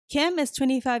Kim is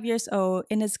 25 years old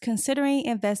and is considering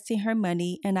investing her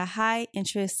money in a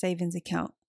high-interest savings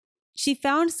account. She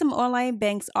found some online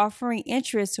banks offering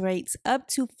interest rates up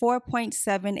to 4.7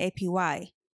 APY.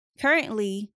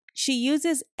 Currently, she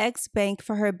uses Xbank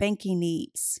for her banking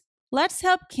needs. Let's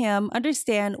help Kim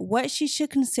understand what she should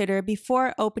consider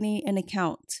before opening an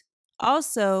account.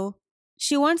 Also,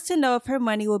 she wants to know if her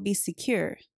money will be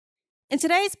secure. In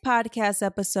today's podcast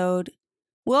episode,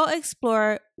 we'll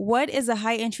explore what is a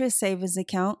high-interest savings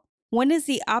account, when is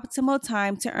the optimal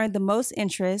time to earn the most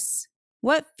interest,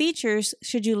 what features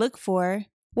should you look for,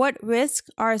 what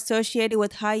risks are associated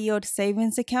with high-yield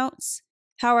savings accounts,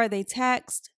 how are they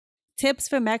taxed, tips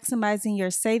for maximizing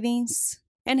your savings,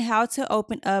 and how to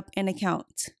open up an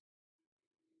account.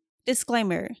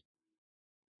 Disclaimer: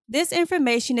 this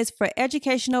information is for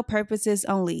educational purposes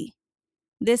only.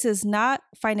 This is not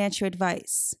financial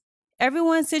advice.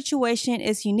 Everyone's situation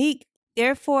is unique,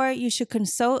 therefore, you should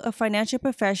consult a financial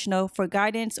professional for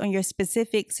guidance on your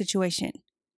specific situation.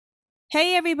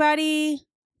 Hey, everybody!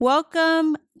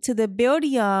 Welcome to the Build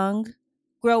Young,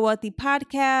 Grow Wealthy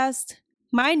podcast.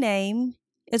 My name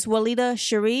is Walida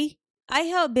Cherie. I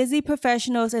help busy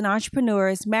professionals and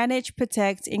entrepreneurs manage,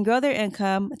 protect, and grow their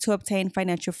income to obtain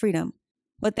financial freedom.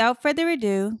 Without further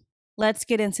ado, let's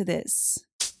get into this.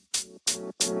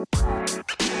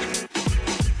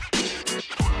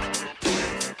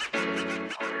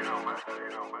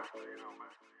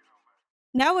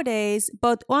 Nowadays,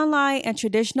 both online and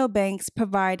traditional banks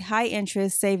provide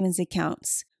high-interest savings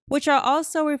accounts, which are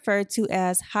also referred to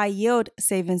as high-yield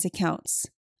savings accounts.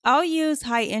 I'll use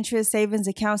high-interest savings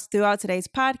accounts throughout today's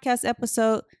podcast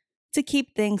episode to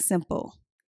keep things simple.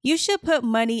 You should put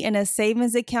money in a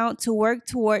savings account to work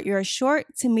toward your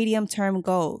short to medium-term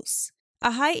goals.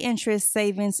 A high-interest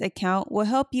savings account will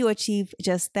help you achieve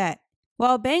just that.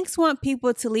 While banks want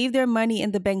people to leave their money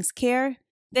in the bank's care,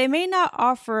 they may not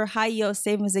offer high-yield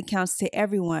savings accounts to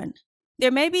everyone.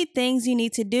 There may be things you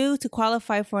need to do to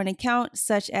qualify for an account,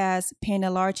 such as paying a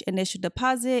large initial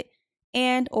deposit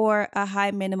and/or a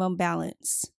high minimum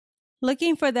balance.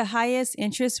 Looking for the highest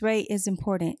interest rate is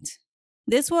important.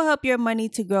 This will help your money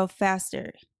to grow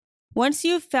faster. Once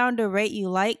you've found a rate you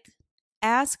like,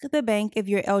 ask the bank if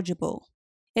you're eligible.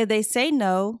 If they say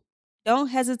no, don't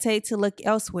hesitate to look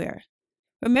elsewhere.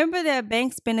 Remember that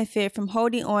banks benefit from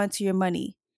holding on to your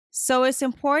money, so it's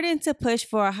important to push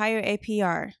for a higher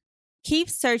APR. Keep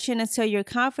searching until you're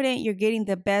confident you're getting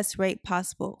the best rate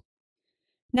possible.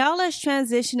 Now let's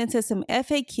transition into some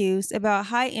FAQs about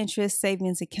high-interest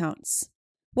savings accounts.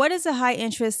 What is a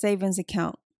high-interest savings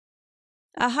account?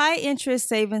 A high-interest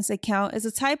savings account is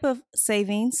a type of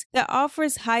savings that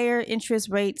offers higher interest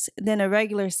rates than a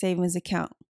regular savings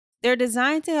account. They're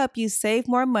designed to help you save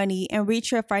more money and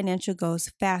reach your financial goals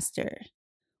faster.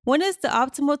 When is the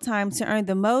optimal time to earn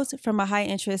the most from a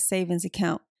high-interest savings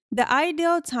account? The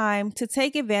ideal time to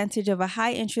take advantage of a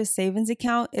high-interest savings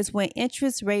account is when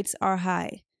interest rates are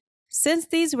high. Since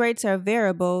these rates are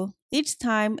variable, each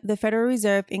time the Federal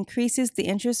Reserve increases the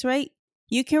interest rate,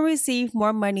 you can receive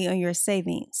more money on your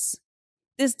savings.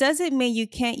 This doesn't mean you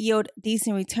can't yield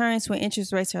decent returns when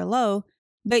interest rates are low,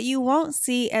 but you won't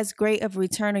see as great of a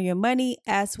return on your money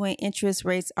as when interest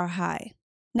rates are high.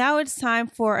 Now it's time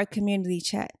for a community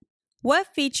chat.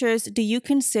 What features do you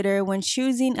consider when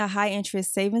choosing a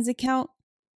high-interest savings account?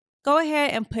 Go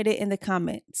ahead and put it in the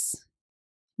comments.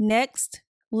 Next,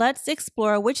 let's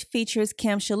explore which features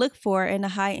Kim should look for in a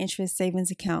high-interest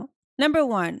savings account. Number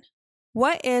 1,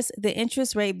 what is the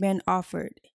interest rate being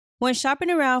offered? When shopping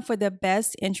around for the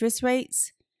best interest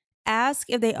rates, ask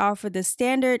if they offer the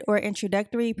standard or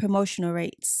introductory promotional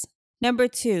rates. Number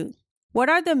 2, what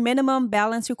are the minimum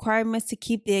balance requirements to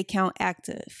keep the account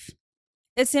active?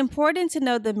 It's important to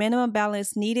know the minimum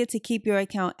balance needed to keep your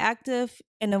account active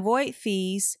and avoid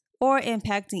fees or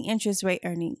impacting interest rate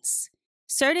earnings.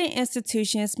 Certain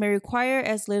institutions may require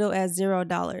as little as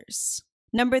 $0.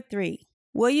 Number 3,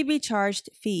 will you be charged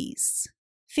fees?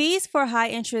 Fees for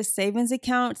high-interest savings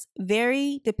accounts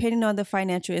vary depending on the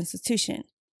financial institution.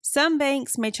 Some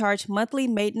banks may charge monthly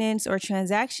maintenance or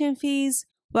transaction fees,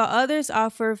 while others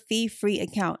offer fee-free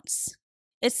accounts.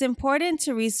 It's important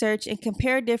to research and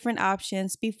compare different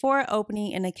options before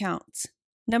opening an account.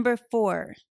 Number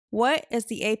 4, what is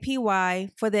the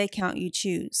APY for the account you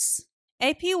choose?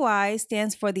 APY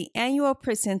stands for the annual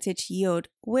percentage yield,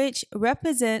 which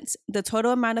represents the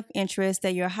total amount of interest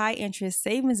that your high-interest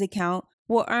savings account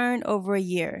will earn over a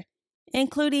year,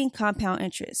 including compound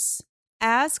interest.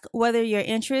 Ask whether your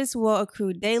interest will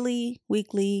accrue daily,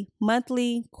 weekly,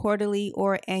 monthly, quarterly,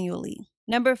 or annually.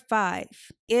 Number 5,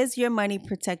 is your money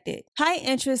protected? High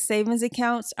interest savings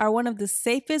accounts are one of the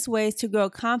safest ways to grow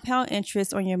compound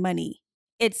interest on your money.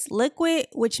 It's liquid,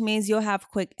 which means you'll have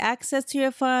quick access to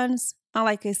your funds,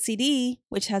 unlike a CD,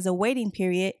 which has a waiting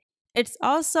period. It's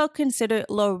also considered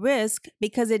low risk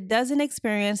because it doesn't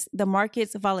experience the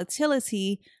market's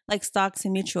volatility like stocks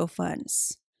and mutual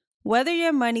funds. Whether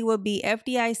your money will be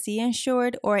FDIC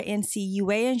insured or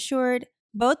NCUA insured,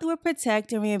 both will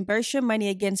protect and reimburse your money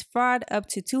against fraud up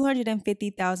to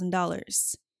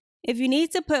 $250,000. If you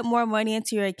need to put more money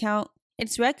into your account,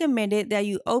 it's recommended that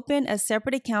you open a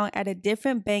separate account at a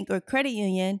different bank or credit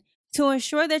union to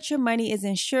ensure that your money is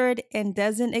insured and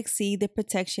doesn't exceed the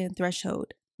protection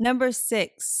threshold. Number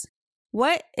 6,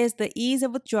 what is the ease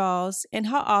of withdrawals and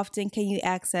how often can you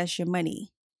access your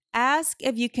money? Ask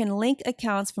if you can link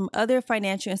accounts from other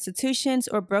financial institutions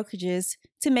or brokerages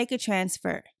to make a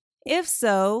transfer. If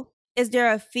so, is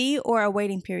there a fee or a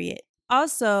waiting period?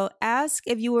 Also, ask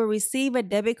if you will receive a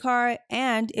debit card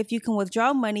and if you can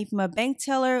withdraw money from a bank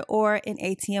teller or an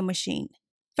ATM machine.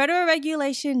 Federal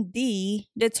Regulation D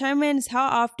determines how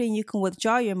often you can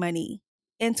withdraw your money.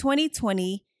 In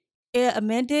 2020, it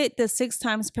amended the 6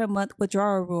 times per month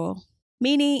withdrawal rule,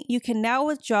 meaning you can now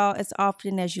withdraw as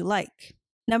often as you like.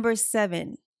 Number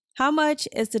 7, how much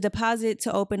is the deposit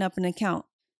to open up an account?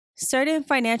 Certain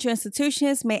financial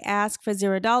institutions may ask for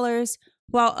 $0,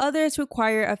 while others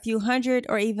require a few hundred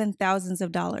or even thousands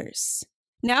of dollars.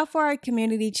 Now for our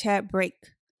community chat break.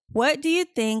 What do you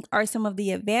think are some of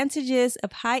the advantages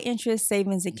of high-interest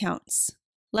savings accounts?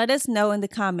 Let us know in the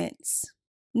comments.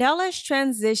 Now let's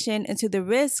transition into the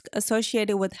risk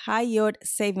associated with high-yield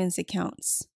savings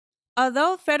accounts.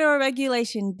 Although Federal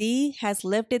Regulation D has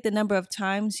lifted the number of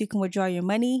times you can withdraw your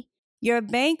money, your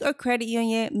bank or credit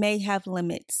union may have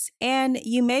limits, and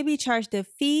you may be charged a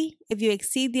fee if you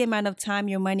exceed the amount of time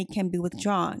your money can be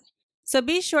withdrawn. So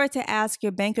be sure to ask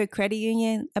your bank or credit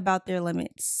union about their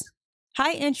limits.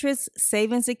 High-interest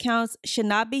savings accounts should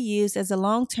not be used as a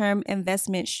long-term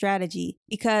investment strategy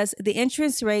because the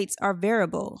interest rates are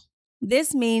variable.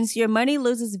 This means your money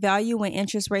loses value when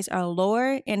interest rates are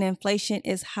lower and inflation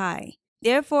is high.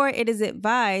 Therefore, it is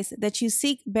advised that you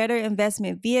seek better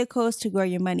investment vehicles to grow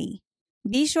your money.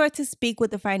 Be sure to speak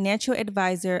with a financial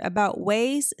advisor about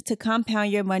ways to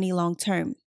compound your money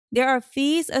long-term. There are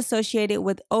fees associated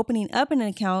with opening up an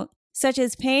account, such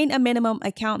as paying a minimum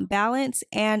account balance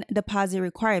and deposit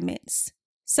requirements.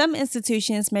 Some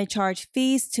institutions may charge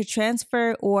fees to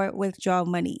transfer or withdraw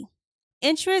money.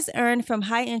 Interest earned from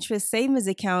high-interest savings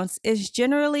accounts is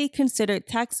generally considered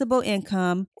taxable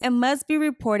income and must be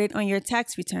reported on your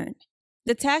tax return.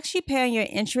 The tax you pay on your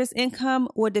interest income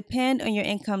will depend on your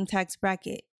income tax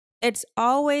bracket. It's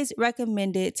always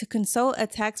recommended to consult a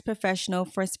tax professional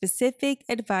for specific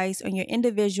advice on your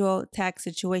individual tax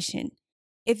situation.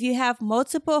 If you have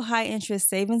multiple high-interest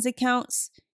savings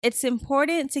accounts, it's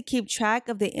important to keep track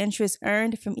of the interest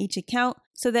earned from each account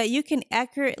so that you can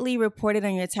accurately report it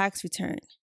on your tax return.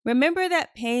 Remember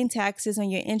that paying taxes on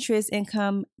your interest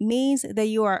income means that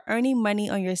you are earning money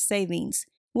on your savings,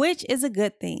 which is a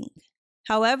good thing.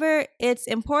 However, it's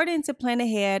important to plan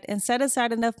ahead and set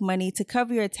aside enough money to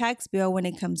cover your tax bill when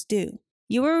it comes due.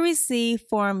 You will receive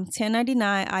Form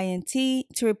 1099 INT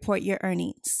to report your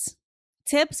earnings.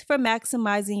 Tips for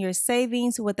maximizing your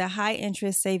savings with a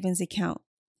high-interest savings account.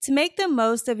 To make the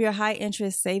most of your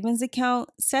high-interest savings account,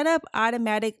 set up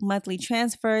automatic monthly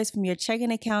transfers from your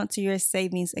checking account to your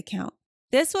savings account.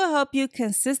 This will help you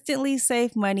consistently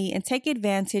save money and take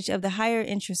advantage of the higher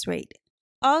interest rate.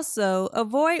 Also,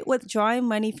 avoid withdrawing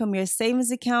money from your savings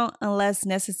account unless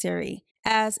necessary,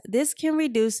 as this can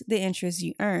reduce the interest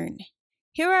you earn.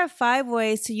 Here are 5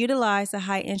 ways to utilize a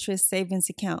high-interest savings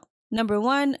account. Number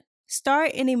 1,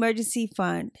 start an emergency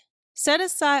fund. Set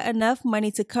aside enough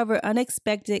money to cover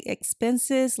unexpected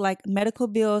expenses like medical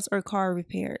bills or car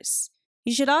repairs.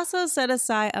 You should also set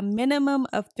aside a minimum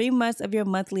of 3 months of your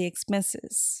monthly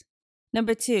expenses.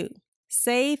 Number 2,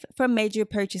 save for major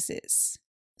purchases,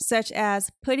 such as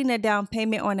putting a down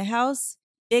payment on a house,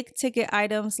 big ticket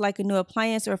items like a new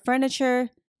appliance or furniture,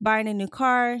 buying a new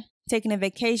car, taking a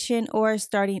vacation, or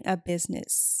starting a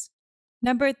business.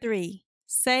 Number 3,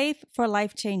 save for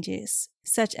life changes,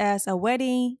 such as a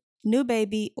wedding, new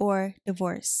baby, or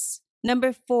divorce.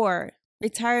 Number 4,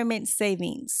 retirement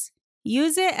savings.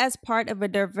 Use it as part of a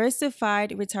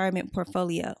diversified retirement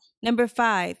portfolio. Number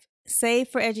 5, save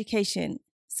for education,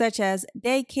 such as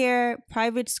daycare,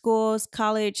 private schools,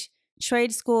 college,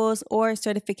 trade schools, or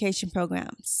certification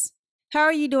programs. How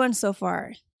are you doing so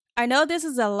far? I know this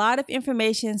is a lot of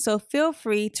information, so feel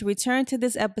free to return to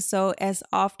this episode as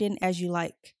often as you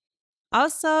like.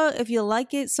 Also, if you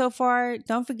like it so far,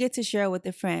 don't forget to share it with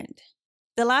a friend.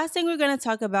 The last thing we're going to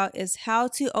talk about is how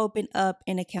to open up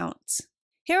an account.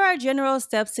 Here are general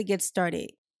steps to get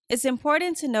started. It's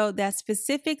important to note that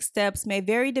specific steps may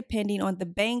vary depending on the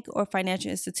bank or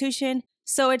financial institution,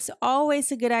 so it's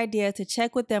always a good idea to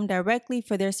check with them directly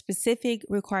for their specific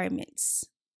requirements.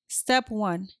 Step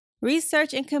 1.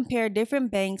 Research and compare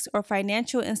different banks or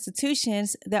financial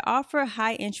institutions that offer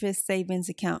high-interest savings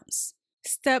accounts.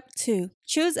 Step 2.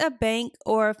 Choose a bank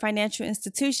or financial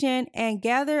institution and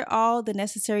gather all the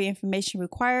necessary information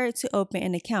required to open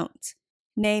an account.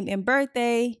 Name and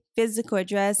birthday, physical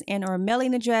address and/or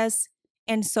mailing address,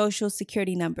 and social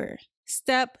security number.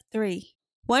 Step 3.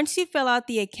 Once you fill out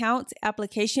the account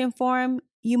application form,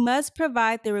 you must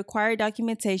provide the required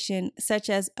documentation such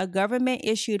as a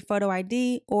government-issued photo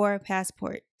ID or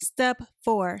passport. Step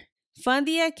 4. Fund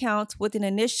the account with an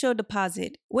initial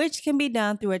deposit, which can be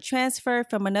done through a transfer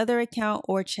from another account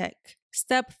or check.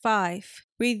 Step 5.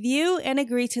 Review and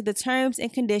agree to the terms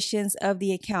and conditions of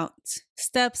the account.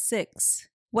 Step 6.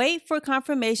 Wait for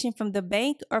confirmation from the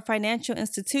bank or financial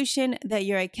institution that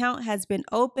your account has been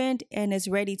opened and is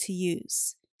ready to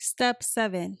use. Step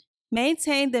 7.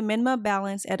 Maintain the minimum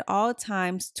balance at all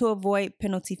times to avoid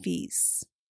penalty fees.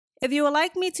 If you would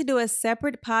like me to do a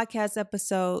separate podcast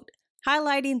episode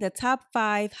highlighting the top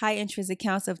 5 high-interest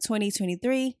accounts of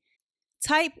 2023,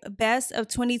 type Best of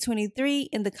 2023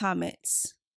 in the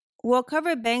comments. We'll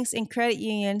cover banks and credit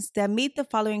unions that meet the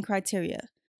following criteria: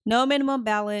 no minimum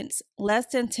balance, less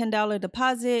than $10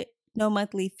 deposit, no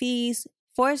monthly fees,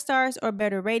 4 stars or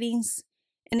better ratings,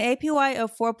 an APY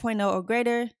of 4.0 or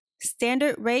greater,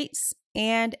 standard rates,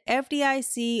 and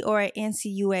FDIC or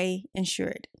NCUA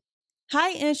insured.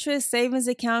 High-interest savings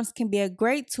accounts can be a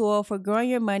great tool for growing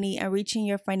your money and reaching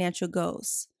your financial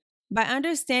goals. By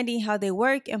understanding how they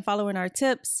work and following our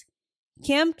tips,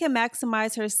 Kim can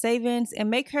maximize her savings and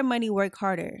make her money work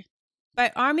harder.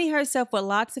 By arming herself with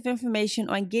lots of information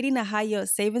on getting a high-yield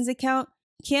savings account,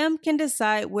 Kim can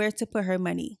decide where to put her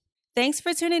money. Thanks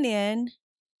for tuning in.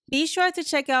 Be sure to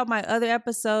check out my other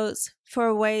episodes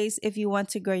for ways if you want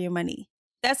to grow your money.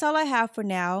 That's all I have for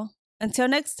now. Until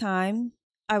next time,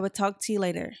 I will talk to you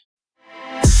later.